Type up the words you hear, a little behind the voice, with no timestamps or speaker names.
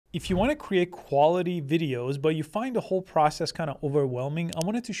If you want to create quality videos, but you find the whole process kind of overwhelming, I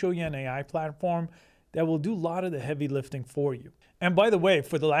wanted to show you an AI platform that will do a lot of the heavy lifting for you. And by the way,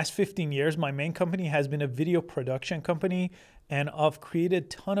 for the last 15 years, my main company has been a video production company, and I've created a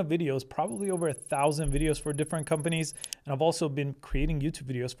ton of videos, probably over 1,000 videos for different companies. And I've also been creating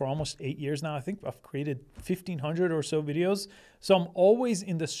YouTube videos for almost 8 years now. I think I've created 1,500 or so videos. So I'm always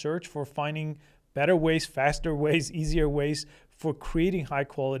in the search for finding better ways, faster ways, easier ways for creating high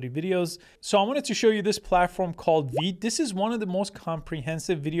quality videos. So I wanted to show you this platform called VEED. This is one of the most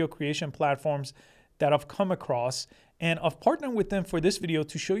comprehensive video creation platforms that I've come across. And I've partnered with them for this video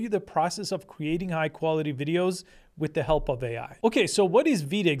to show you the process of creating high quality videos with the help of AI. Okay, so what is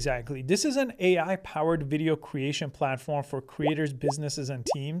VEED exactly? This is an AI powered video creation platform for creators, businesses, and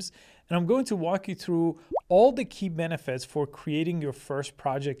teams. And I'm going to walk you through all the key benefits for creating your first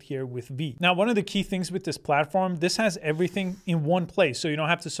project here with VEED. Now, one of the key things with this platform, this has everything in one place. So you don't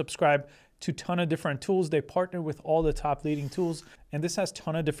have to subscribe to a ton of different tools. They partner with all the top leading tools. And this has a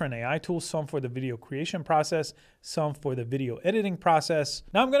ton of different AI tools, some for the video creation process, some for the video editing process.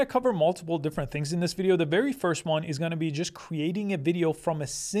 Now I'm gonna cover multiple different things in this video. The very first one is gonna be just creating a video from a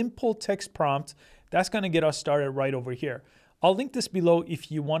simple text prompt. That's gonna get us started right over here. I'll link this below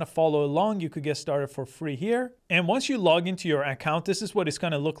if you want to follow along. You could get started for free here. And once you log into your account, this is what it's going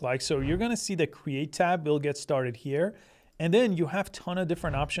to look like. So you're going to see the Create tab. We'll get started here. And then you have a ton of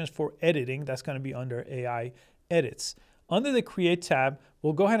different options for editing. That's going to be under AI Edits. Under the Create tab,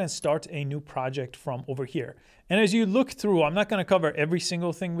 we'll go ahead and start a new project from over here. And as you look through, I'm not going to cover every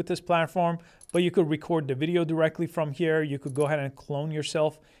single thing with this platform, but you could record the video directly from here. You could go ahead and clone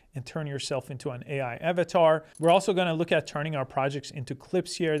yourself and turn yourself into an AI avatar. We're also going to look at turning our projects into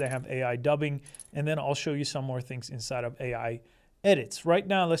clips here. They have AI dubbing, and then I'll show you some more things inside of AI Edits. Right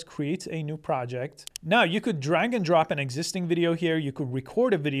now, let's create a new project. Now, you could drag and drop an existing video here. You could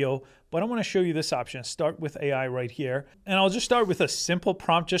record a video, but I want to show you this option. Start with AI right here. And I'll just start with a simple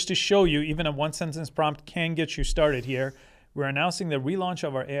prompt just to show you even a one-sentence prompt can get you started here. We're announcing the relaunch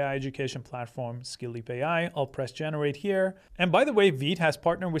of our AI education platform, SkillLeap AI. I'll press generate here. And by the way, VEED has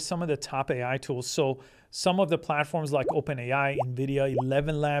partnered with some of the top AI tools. So some of the platforms like OpenAI, NVIDIA,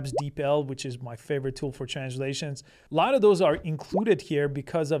 11 Labs, DeepL, which is my favorite tool for translations. A lot of those are included here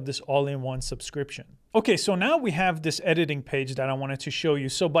because of this all-in-one subscription. Okay, so now we have this editing page that I wanted to show you.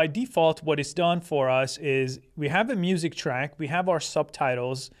 So by default, what it's done for us is we have a music track, we have our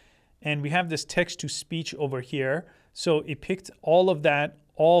subtitles, and we have this text to speech over here. So it picked all of that,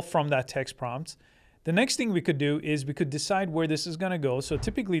 all from that text prompt. The next thing we could do is we could decide where this is gonna go. So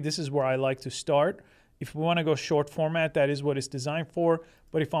typically this is where I like to start. If we wanna go short format, that is what it's designed for.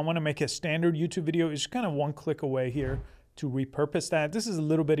 But if I wanna make a standard YouTube video, it's kind of one click away here to repurpose that. This is a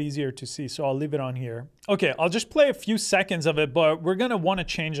little bit easier to see, so I'll leave it on here. Okay, I'll just play a few seconds of it, but we're gonna wanna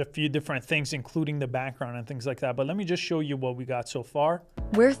change a few different things, including the background and things like that. But let me just show you what we got so far.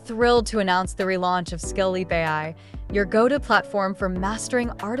 We're thrilled to announce the relaunch of SkillLeap AI, your go-to platform for mastering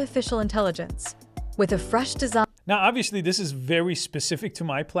artificial intelligence. With a fresh design. Now, obviously, this is very specific to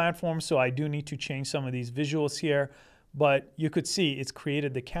my platform, so I do need to change some of these visuals here. But you could see it's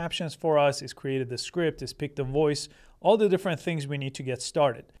created the captions for us, it's created the script, it's picked the voice, all the different things we need to get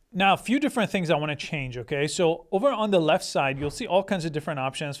started. Now, a few different things I want to change, okay? So over on the left side, you'll see all kinds of different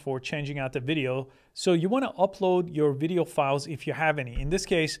options for changing out the video. So you want to upload your video files if you have any. In this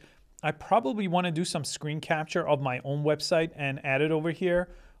case, I probably want to do some screen capture of my own website and add it over here.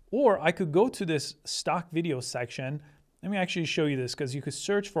 Or I could go to this stock video section. Let me actually show you this because you could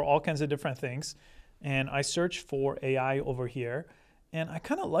search for all kinds of different things. And I search for AI over here. And I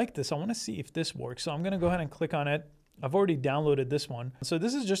kind of like this. I want to see if this works. So I'm going to go ahead and click on it. I've already downloaded this one. So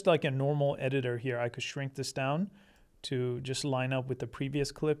this is just like a normal editor here. I could shrink this down to just line up with the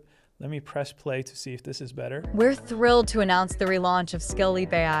previous clip. Let me press play to see if this is better. We're thrilled to announce the relaunch of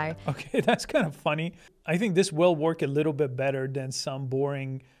SkillLeap AI. Okay, that's kind of funny. I think this will work a little bit better than some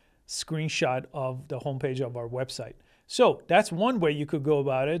boring screenshot of the homepage of our website. So that's one way you could go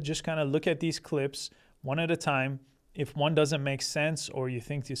about it. Just kind of look at these clips one at a time. If one doesn't make sense or you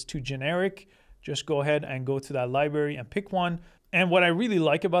think it's too generic, just go ahead and go to that library and pick one. And what I really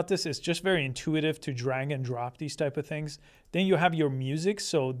like about this is just very intuitive to drag and drop these type of things. Then you have your music.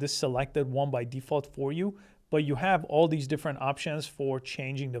 So this selected one by default for you, but you have all these different options for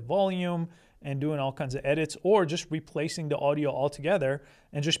changing the volume and doing all kinds of edits, or just replacing the audio altogether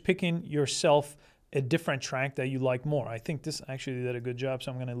and just picking yourself a different track that you like more. I think this actually did a good job,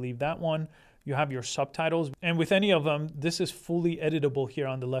 so I'm gonna leave that one. You have your subtitles, and with any of them, this is fully editable here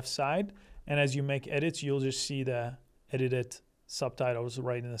on the left side. And as you make edits, you'll just see the edited subtitles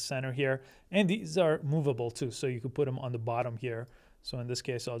right in the center here. And these are movable too, so you could put them on the bottom here So in this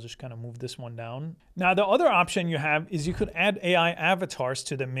case, I'll just kind of move this one down. Now, the other option you have is you could add AI avatars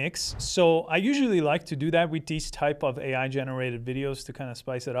to the mix. So I usually like to do that with these type of AI generated videos to kind of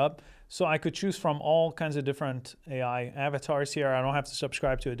spice it up. So I could choose from all kinds of different AI avatars here. I don't have to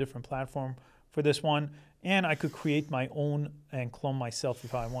subscribe to a different platform for this one. And I could create my own and clone myself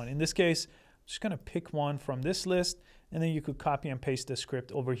if I want. In this case, I'm just gonna pick one from this list, and then you could copy and paste the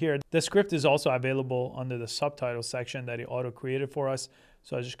script over here. The script is also available under the subtitles section that it auto-created for us.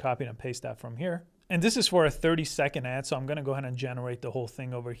 So I just copied and paste that from here. And this is for a 30-second ad, so I'm gonna go ahead and generate the whole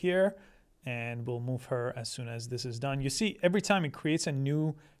thing over here, and we'll move her as soon as this is done. You see, every time it creates a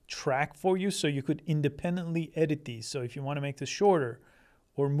new track for you, so you could independently edit these. So if you wanna make this shorter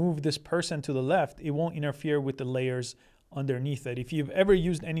or move this person to the left, it won't interfere with the layers underneath it. If you've ever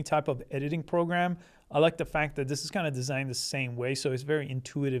used any type of editing program, I like the fact that this is kind of designed the same way, so it's very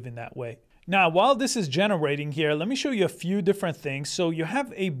intuitive in that way. Now, while this is generating here, let me show you a few different things. So you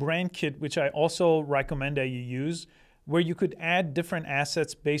have a brand kit, which I also recommend that you use, where you could add different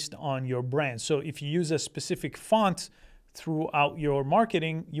assets based on your brand. So if you use a specific font throughout your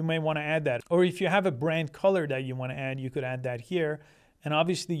marketing, you may want to add that. Or if you have a brand color that you want to add, you could add that here. And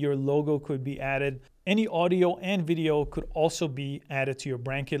obviously your logo could be added. Any audio and video could also be added to your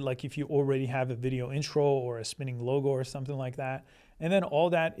brand kit, like if you already have a video intro or a spinning logo or something like that. And then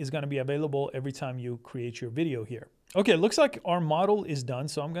all that is going to be available every time you create your video here. Okay, looks like our model is done.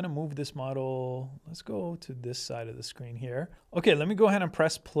 So I'm going to move this model. Let's go to this side of the screen here. Okay, let me go ahead and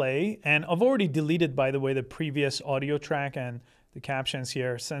press play. And I've already deleted, by the way, the previous audio track and the captions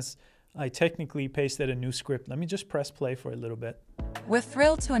here since I technically pasted a new script. Let me just press play for a little bit. We're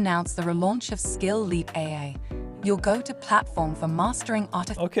thrilled to announce the relaunch of Skill Leap AI, your go-to platform for mastering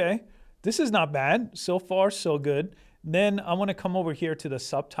artificial. Okay, this is not bad. So far, so good. Then I want to come over here to the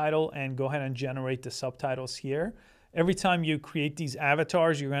subtitle and go ahead and generate the subtitles here. Every time you create these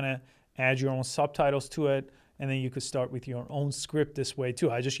avatars, you're going to add your own subtitles to it. And then you could start with your own script this way too.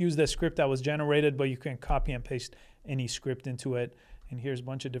 I just used the script that was generated, but you can copy and paste any script into it. And here's a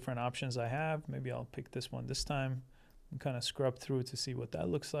bunch of different options I have. Maybe I'll pick this one this time and kind of scrub through to see what that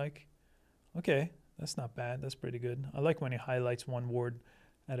looks like. Okay, that's not bad. That's pretty good. I like when it highlights one word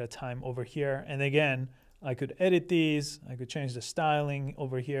at a time over here. And again, I could edit these. I could change the styling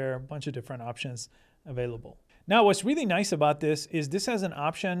over here. A bunch of different options available. Now, what's really nice about this is this has an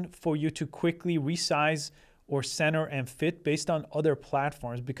option for you to quickly resize or center and fit based on other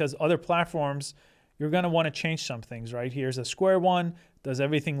platforms, because other platforms, you're going to want to change some things, right? Here's a square one. Does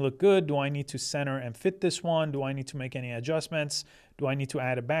everything look good? Do I need to center and fit this one? Do I need to make any adjustments? Do I need to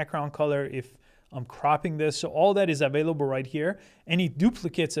add a background color if I'm cropping this? So all that is available right here, and it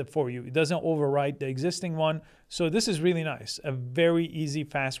duplicates it for you. It doesn't overwrite the existing one. So this is really nice. A very easy,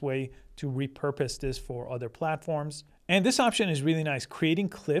 fast way to repurpose this for other platforms. And this option is really nice, creating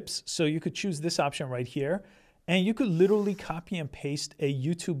clips. So you could choose this option right here, and you could literally copy and paste a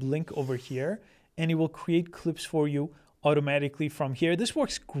YouTube link over here, and it will create clips for you automatically from here. This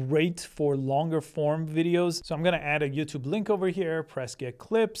works great for longer form videos. So I'm gonna add a YouTube link over here, press get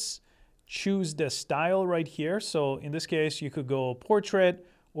clips, choose the style right here. So in this case, you could go portrait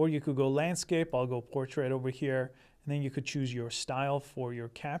or you could go landscape. I'll go portrait over here. And then you could choose your style for your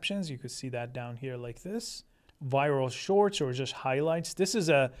captions. You could see that down here like this. Viral shorts or just highlights. This is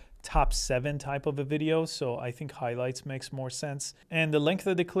a top 7 type of a video, so I think highlights makes more sense. And the length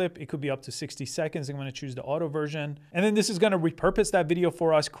of the clip, it could be up to 60 seconds. I'm gonna choose the auto version. And then this is gonna repurpose that video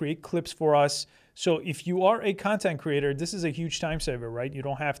for us, create clips for us. So if you are a content creator, this is a huge time saver, right? You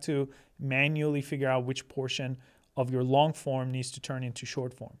don't have to manually figure out which portion of your long form needs to turn into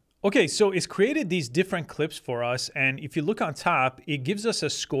short form. Okay, so it's created these different clips for us, and if you look on top, it gives us a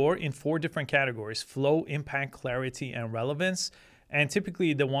score in 4 different categories: flow, impact, clarity, and relevance. And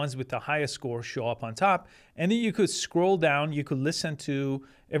typically the ones with the highest score show up on top. And then you could scroll down, you could listen to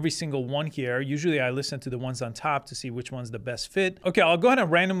every single one here. Usually I listen to the ones on top to see which one's the best fit. Okay, I'll go ahead and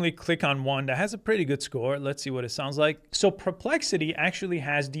randomly click on one that has a pretty good score. Let's see what it sounds like. So Perplexity actually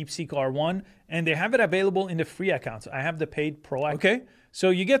has DeepSeek R1, and they have it available in the free accounts. I have the paid pro account. Okay. So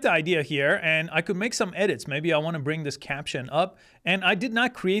you get the idea here, and I could make some edits. Maybe I want to bring this caption up, and I did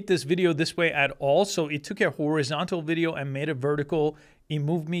not create this video this way at all. So it took a horizontal video and made it vertical. It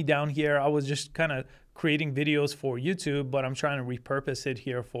moved me down here. I was just kind of creating videos for YouTube, but I'm trying to repurpose it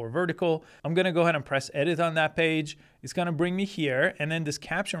here for vertical. I'm going to go ahead and press edit on that page. It's going to bring me here, and then this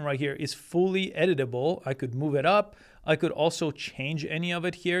caption right here is fully editable. I could move it up. I could also change any of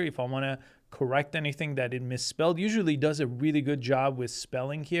it here if I want to correct anything that it misspelled. Usually does a really good job with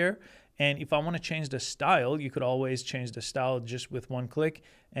spelling here. And if I want to change the style, you could always change the style just with one click,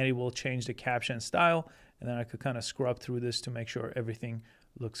 and it will change the caption style. and then I could kind of scrub through this to make sure everything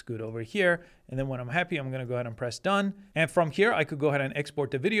looks good over here. And then when I'm happy, I'm going to go ahead and press done. And from here, I could go ahead and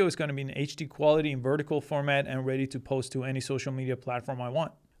export the video. It's going to be in HD quality in vertical format and ready to post to any social media platform I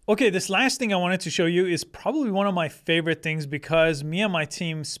want. Okay, this last thing I wanted to show you is probably one of my favorite things because me and my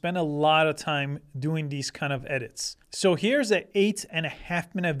team spend a lot of time doing these kind of edits. So here's an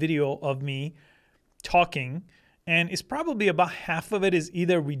 8.5 minute video of me talking, and it's probably about half of it is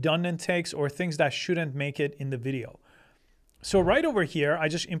either redundant takes or things that shouldn't make it in the video. So right over here, I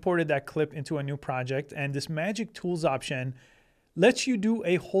just imported that clip into a new project, and this Magic Tools option lets you do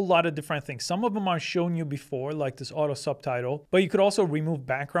a whole lot of different things. Some of them I've shown you before, like this auto subtitle, but you could also remove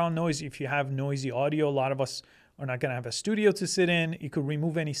background noise if you have noisy audio. A lot of us are not gonna have a studio to sit in. You could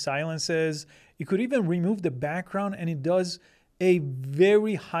remove any silences. You could even remove the background, and it does a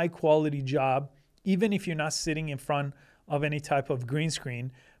very high quality job, even if you're not sitting in front of any type of green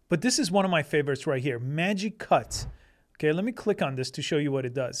screen. But this is one of my favorites right here, Magic Cut. Okay, let me click on this to show you what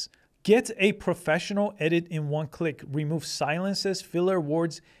it does. Get a professional edit in one click. Remove silences, filler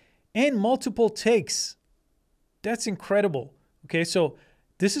words, and multiple takes. That's incredible. Okay, so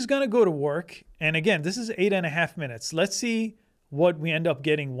this is gonna go to work. And again, this is 8.5 minutes. Let's see what we end up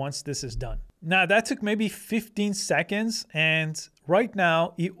getting once this is done. Now that took maybe 15 seconds. And right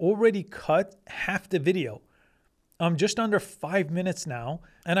now it already cut half the video. I'm just under 5 minutes now,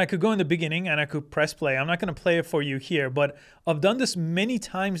 and I could go in the beginning and I could press play. I'm not gonna play it for you here, but I've done this many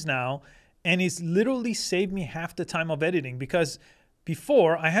times now, and it's literally saved me half the time of editing, because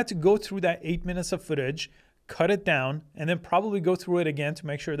before I had to go through that 8 minutes of footage, cut it down, and then probably go through it again to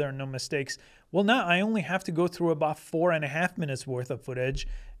make sure there are no mistakes. Well, now I only have to go through about 4.5 minutes worth of footage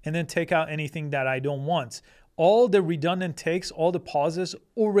and then take out anything that I don't want. All the redundant takes, all the pauses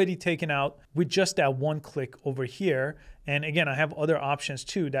already taken out with just that one click over here. And again, I have other options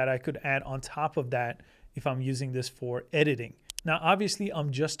too that I could add on top of that if I'm using this for editing. Now, obviously,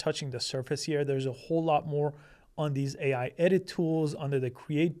 I'm just touching the surface here. There's a whole lot more on these AI edit tools under the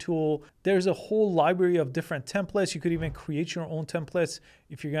Create tool. There's a whole library of different templates. You could even create your own templates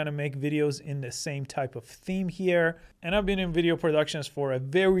if you're gonna make videos in the same type of theme here. And I've been in video productions for a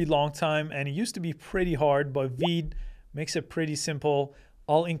very long time, and it used to be pretty hard, but VEED makes it pretty simple.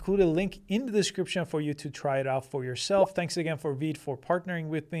 I'll include a link in the description for you to try it out for yourself. Thanks again for VEED for partnering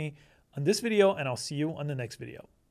with me on this video, and I'll see you on the next video.